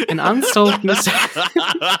 An unsolved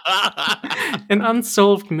an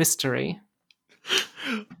unsolved mystery.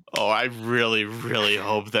 Oh, I really, really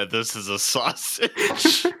hope that this is a sausage.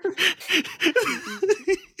 Is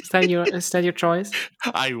that your choice?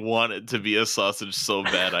 I want it to be a sausage so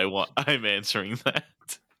bad. I'm answering that.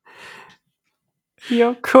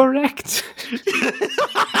 You're correct.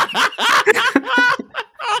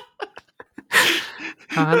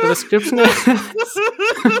 The description is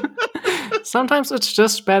sometimes it's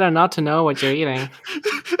just better not to know what you're eating.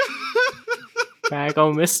 Bag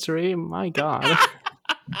o' mystery, my god.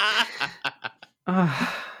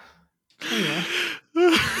 Anyway,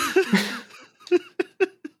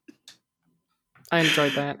 I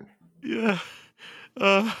enjoyed that. Yeah.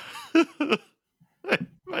 Uh,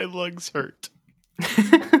 my lungs hurt.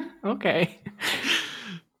 Okay.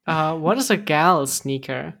 What is a gal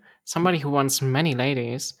sneaker? Somebody who wants many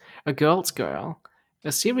ladies, a girl's girl,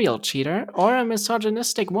 a serial cheater, or a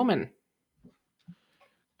misogynistic woman?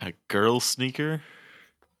 A girl sneaker?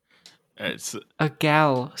 It's A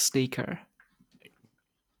gal sneaker.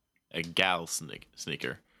 a gal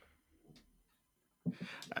sneaker.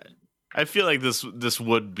 I feel like this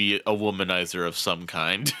would be a womanizer of some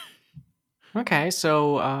kind. Okay,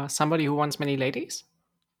 so somebody who wants many ladies?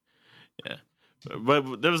 Yeah.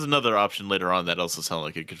 But there was another option later on that also sounded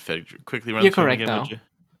like it could fit. Quickly run You're through them correct, again, would though. you?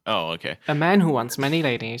 Oh, okay. A man who wants many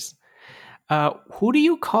ladies. Who do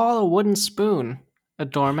you call a wooden spoon? A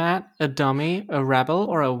doormat, a dummy, a rebel,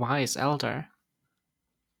 or a wise elder?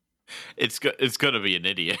 It's gonna be an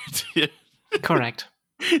idiot. Correct.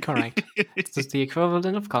 Correct. This is the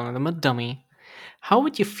equivalent of calling them a dummy. How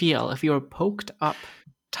would you feel if you were poked up?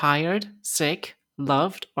 Tired, sick,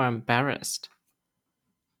 loved, or embarrassed?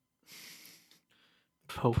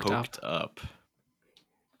 Poked up. Poked up.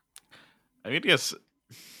 I would guess.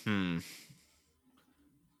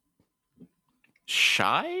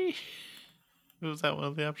 Shy? Was that one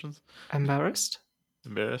of the options? Embarrassed?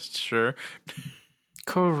 Embarrassed? Sure.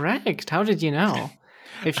 Correct. How did you know?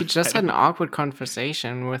 If you just had an awkward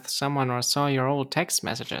conversation with someone or saw your old text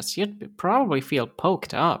messages, probably feel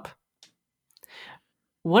poked up.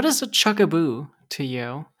 What is a chuckaboo to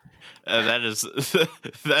you? That is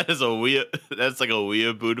that is a weird. That's like a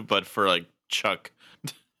weeaboo, but for like Chuck.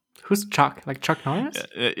 Who's Chuck? Like Chuck Norris?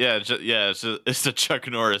 It's a Chuck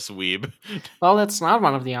Norris weeb. Well, that's not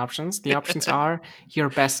one of the options. The options are your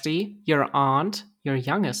bestie, your aunt, your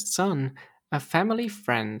youngest son, a family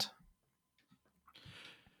friend.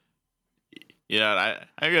 Yeah,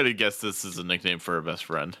 I gotta guess this is a nickname for a best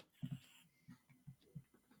friend.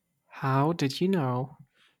 How did you know?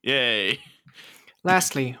 Yay!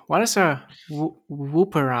 Lastly, what is a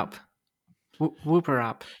whooper up? Whooper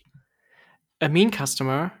up. A mean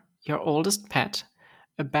customer, your oldest pet,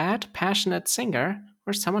 a bad, passionate singer,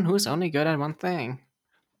 or someone who's only good at one thing.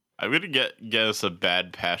 I'm gonna guess a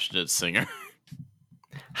bad, passionate singer.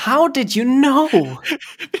 How did you know?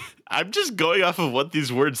 I'm just going off of what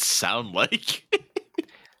these words sound like.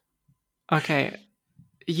 Okay,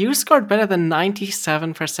 you scored better than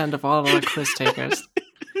 97% of all of our quiz takers.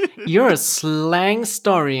 You're a slang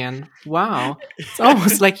historian. Wow. It's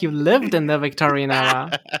almost like you lived in the Victorian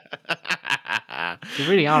era. You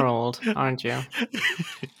really are old, aren't you?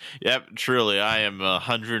 Yep, truly, I am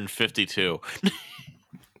 152.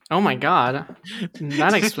 Oh my god.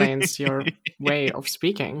 That explains your way of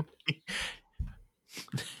speaking.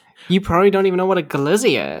 You probably don't even know what a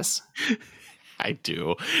glizzy is. I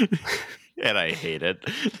do. And I hate it.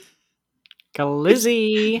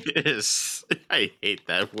 Glizzy. Yes, I hate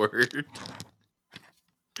that word.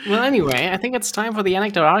 Well, anyway, I think it's time for the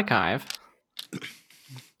anecdote archive.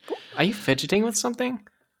 Are you fidgeting with something?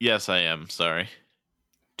 Yes, I am. Sorry.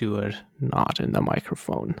 Do it not in the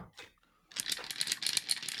microphone.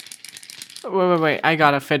 Wait. I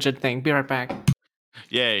got a fidget thing. Be right back.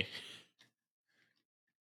 Yay.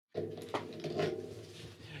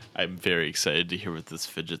 I'm very excited to hear what this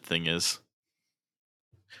fidget thing is.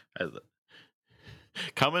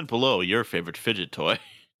 Comment below your favorite fidget toy.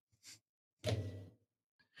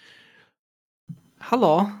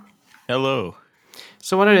 Hello. Hello.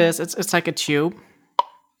 So what it is, it's like a tube.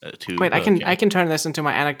 Wait, I Okay. can turn this into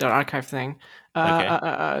my anecdote archive thing.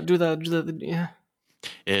 Do the yeah.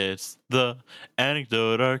 It's the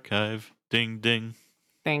anecdote archive. Ding ding.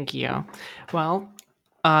 Thank you. Well,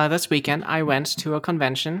 this weekend I went to a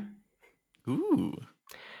convention. Ooh.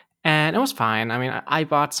 And it was fine. I mean, I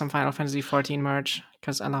bought some Final Fantasy XIV merch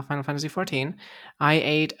because I love Final Fantasy XIV. I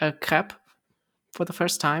ate a crepe for the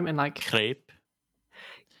first time in like Crepe.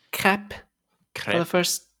 crepe for the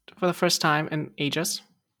Crepe. first time in ages.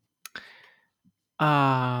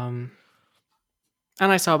 And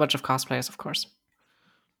I saw a bunch of cosplayers, of course.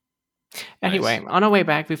 Anyway, Nice. on our way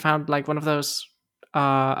back, we found like one of those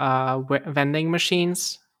vending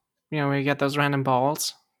machines. You know, where you get those random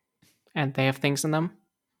balls, and they have things in them.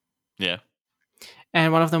 Yeah.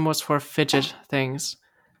 And one of them was for fidget things.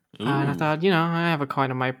 And I Ooh. thought, I have a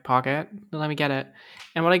coin in my pocket. Let me get it.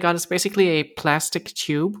 And what I got is basically a plastic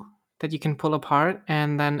tube that you can pull apart,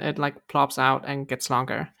 and then it like plops out and gets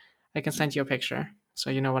longer. I can send you a picture so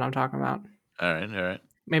you know what I'm talking about. All right. All right.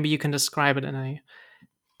 Maybe you can describe it in a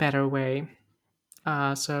better way.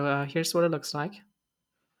 So here's what it looks like.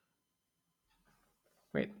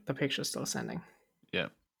 Wait, the picture's still sending. Yeah.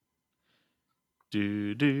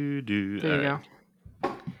 Do. There All you right.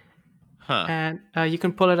 go. Huh. And you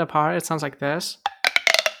can pull it apart. It sounds like this.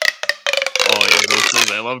 Oh yeah, those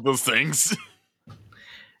things. I love those things.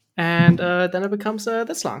 And then it becomes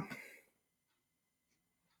this long.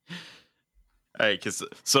 All right,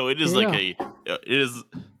 so it is Here you like it is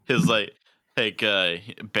his like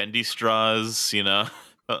bendy straws, you know,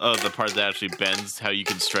 the part that actually bends, how you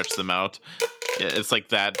can stretch them out. Yeah, it's like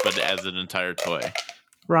that, but as an entire toy.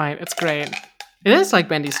 Right, it's great. It is like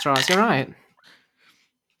bendy straws, you're right.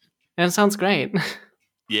 And it sounds great.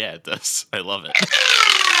 Yeah, it does. I love it.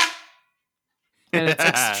 And it's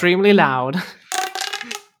extremely loud.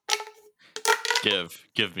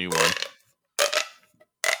 Give me one.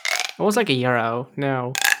 It was like €1.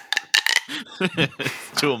 No.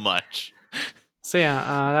 Too much. So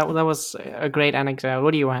yeah, that was a great anecdote.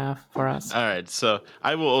 What do you have for us? All right, so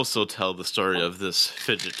I will also tell the story of this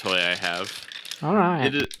fidget toy I have. All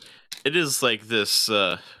right. It is like this.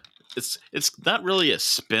 It's not really a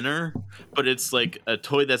spinner, but it's like a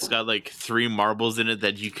toy that's got like 3 marbles in it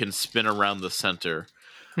that you can spin around the center.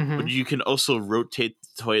 Mm-hmm. But you can also rotate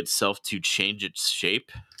the toy itself to change its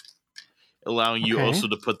shape, allowing you Okay. also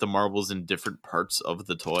to put the marbles in different parts of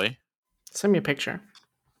the toy. Send me a picture.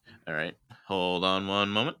 All right, hold on one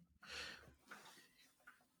moment.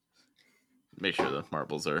 Make sure the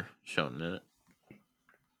marbles are shown in it.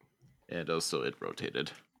 And also it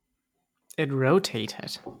rotated. It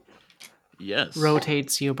rotated. Yes.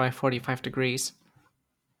 Rotates you by 45 degrees.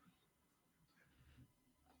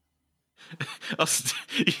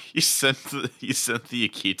 You sent the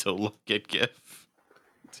Akito look at GIF.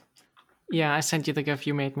 Yeah, I sent you the GIF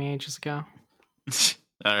you made me ages ago.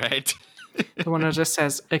 All right. The one that just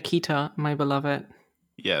says Akita, my beloved.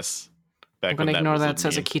 Yes. I'm Back gonna when ignore was that a it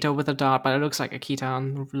says meme. Akita with a dot, but it looks like Akita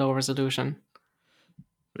on low resolution.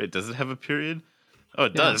 Wait, does it have a period? Oh,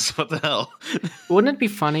 it Yeah. does. What the hell? Wouldn't it be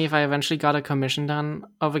funny if I eventually got a commission done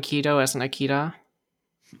of Akito as an Akita?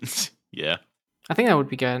 Yeah. I think that would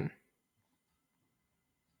be good.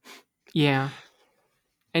 Yeah.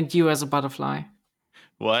 And you as a butterfly.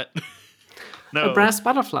 What? A No. brass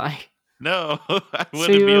butterfly. No. I So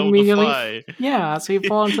wouldn't you be able to immediately fly. Yeah, so you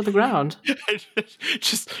fall onto the ground.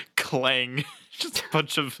 Just clang. Just a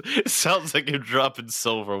bunch of. It sounds like you're dropping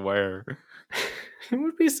silverware. It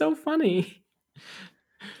would be so funny.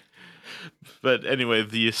 But anyway,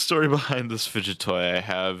 the story behind this fidget toy I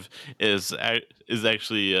have is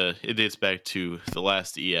actually it dates back to the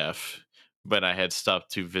last EF when I had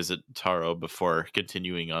stopped to visit Taro before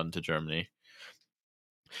continuing on to Germany.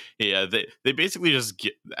 Yeah, they basically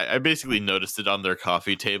I basically noticed it on their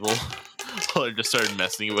coffee table. I just started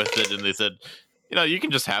messing with it, and they said, you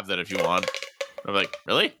can just have that if you want. I'm like,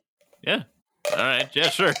 really? Yeah. All right. Yeah,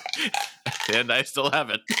 sure. And I still have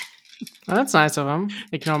it. Well, that's nice of him.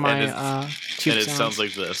 Ignore And my tube And it sounds. sounds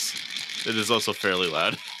like this. It is also fairly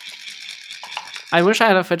loud. I wish I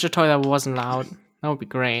had a fidget toy that wasn't loud. That would be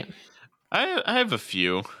great. I have a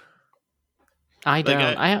few. I Like,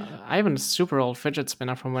 don't. I have a super old fidget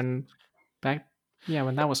spinner from when that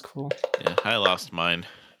was cool. Yeah, I lost mine.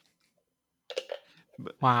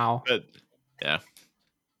 Wow. But yeah,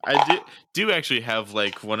 I do actually have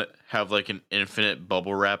an infinite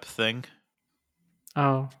bubble wrap thing.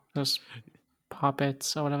 Oh, those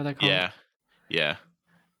poppets or whatever they're called. Yeah.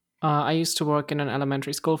 I used to work in an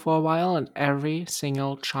elementary school for a while, and every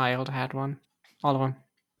single child had one. All of them.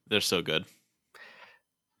 They're so good.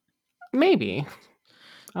 Maybe.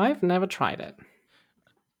 I've never tried it.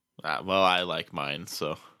 Well, I like mine,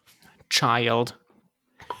 so Child.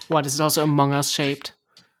 What, is it also Among Us shaped?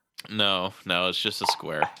 no, it's just a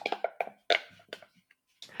square.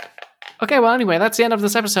 Okay, well, anyway, that's the end of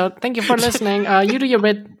this episode. Thank you for listening. You do your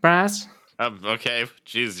bit, Brass. Okay.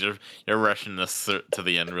 Jeez, you're rushing this to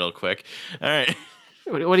the end real quick. All right.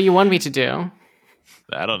 What do you want me to do?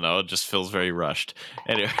 I don't know. It just feels very rushed.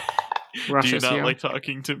 Anyway, do you Rushes not you. like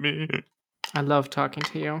talking to me? I love talking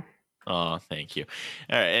to you. Oh, thank you.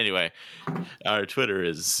 All right. Anyway, our Twitter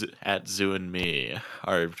is at ZooandMe.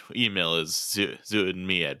 Our email is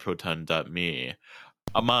zooandme@proton.me.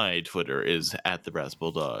 My Twitter is at the Brass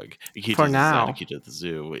Bulldog. For Akita's is now. at Akita the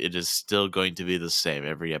Zoo. It is still going to be the same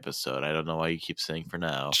every episode. I don't know why you keep saying for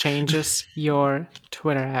now. Changes your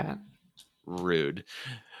Twitter at. Rude.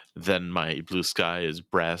 Then my Blue Sky is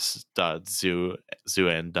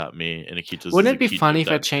brass.zooand.me, and Akita's Wouldn't is it be funny if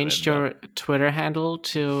I akita.zooand. changed your Twitter handle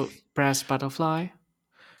to Brass Butterfly?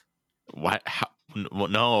 What? How?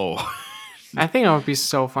 No. I think that would be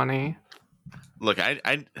so funny. Look,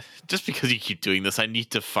 I just because you keep doing this, I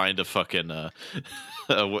need to find a fucking a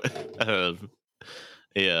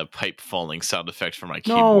pipe falling sound effect for my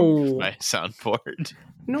keyboard, No. my soundboard.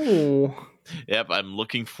 No. Yep, I'm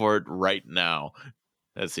looking for it right now.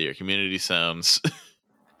 Let's see your community sounds.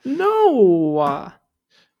 No.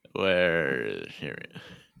 Where here?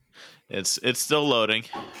 It's still loading.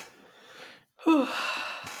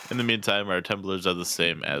 In the meantime, our Tumblrs are the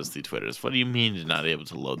same as the Twitters. What do you mean you're not able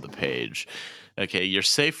to load the page? Okay, you're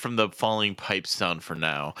safe from the falling pipe sound for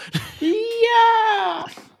now. Yeah.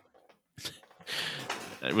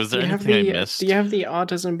 Was there anything I missed? Do you have the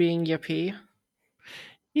autism being yippee?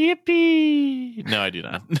 Yippee! No, I do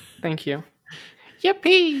not. Thank you.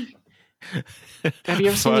 Yippee! Have you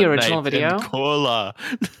ever seen the original Fortnite video? and Cola.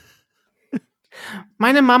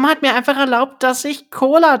 Meine Mama hat mir einfach erlaubt, dass ich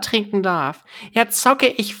Cola trinken darf. Jetzt zocke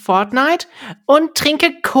ich Fortnite und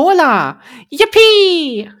trinke Cola.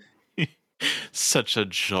 Yippee! Such a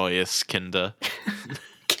joyous Kinder.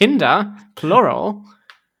 Kinder? Plural?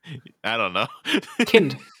 I don't know.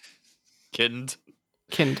 Kind. Kind.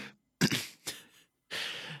 Kind.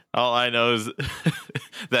 All I know is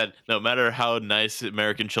that no matter how nice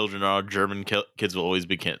American children are, German kids will always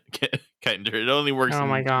be kinder. It only works Oh in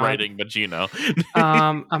my God. writing, but you know.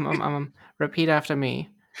 Repeat after me.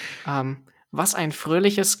 Was ein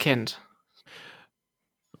fröhliches Kind.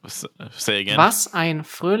 Say again. Was ein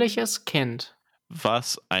fröhliches Kind.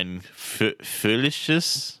 Was ein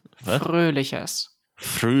fröhliches? What? Fröhliches.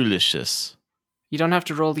 Fröhliches. You don't have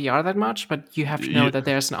to roll the R that much, but you have to know that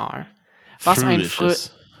there's an R. Was ein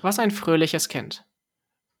fröhliches Kind.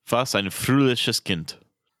 Was ein fröhliches Kind.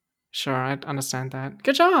 Sure, I understand that.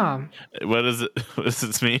 Good job. What is it? What does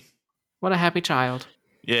this mean? What a happy child.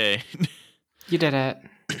 Yay. You did it.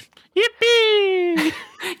 Yippee!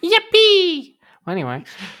 Yippee! Well, anyway,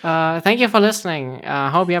 thank you for listening.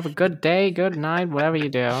 Hope you have a good day, good night, whatever you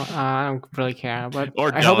do. I don't really care, but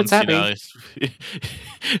Or I hope it's happy. You know,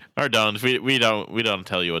 or don't. We don't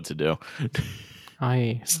tell you what to do.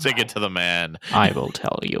 Stick it to the man. I will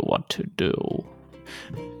tell you what to do.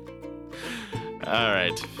 All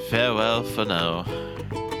right. Farewell for now.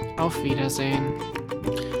 Auf Wiedersehen.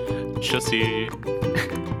 Tschüssi.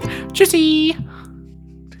 Tschüssi.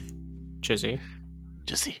 Tschüssi.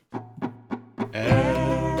 Tschüssi.